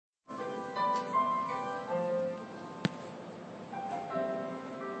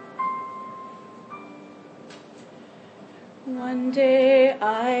One day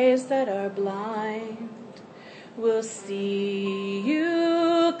eyes that are blind will see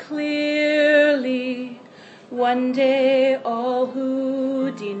you clearly. One day all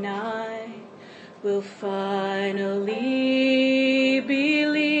who deny will finally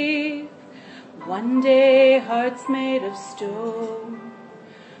believe. One day hearts made of stone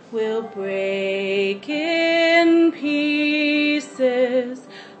will break in pieces.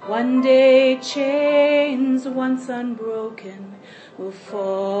 One day chains once unbroken will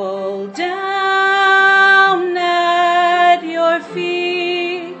fall down at your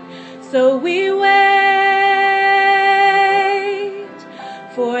feet. So we wait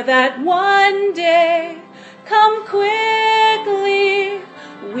for that one day. Come quickly,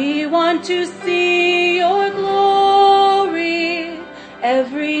 we want to see your glory.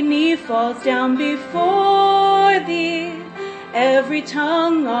 Every knee falls down before thee. Every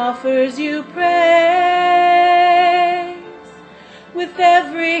tongue offers you praise. With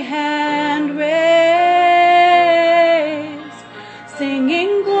every hand raised,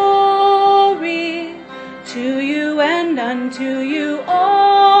 singing glory to you and unto you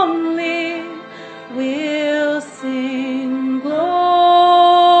only. We'll sing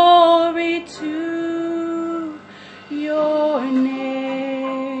glory to your name.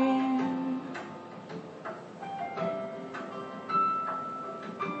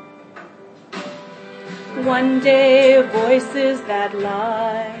 One day voices that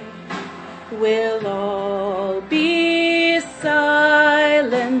lie will all be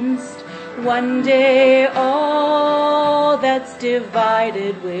silenced. One day all that's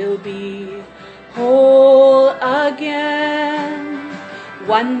divided will be whole again.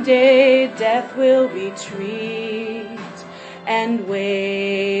 One day death will retreat and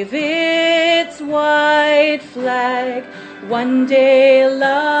wave its white flag. One day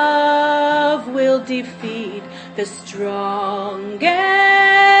love will defeat the strongest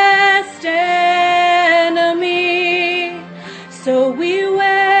enemy. So we wait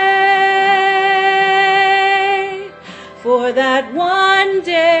for that one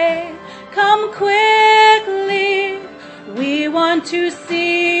day. Come quickly, we want to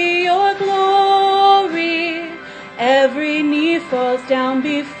see your glory. Every knee falls down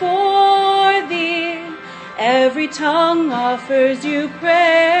before thee. Every tongue offers you praise.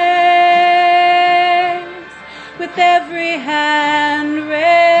 With every hand raised,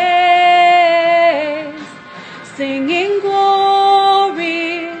 singing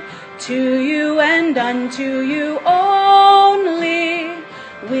glory to you and unto you only.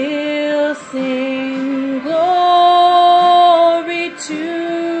 We'll sing glory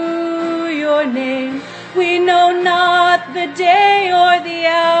to your name. We know not the day or the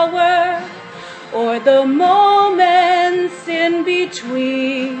hour, or the moments in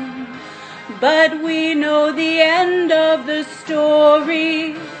between, but we know the end of the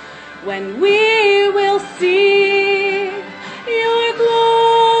story, when we will see your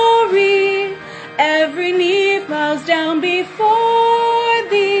glory. Every knee bows down before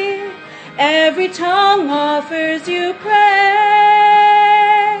thee. Every tongue offers you praise.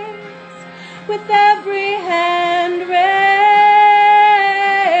 With every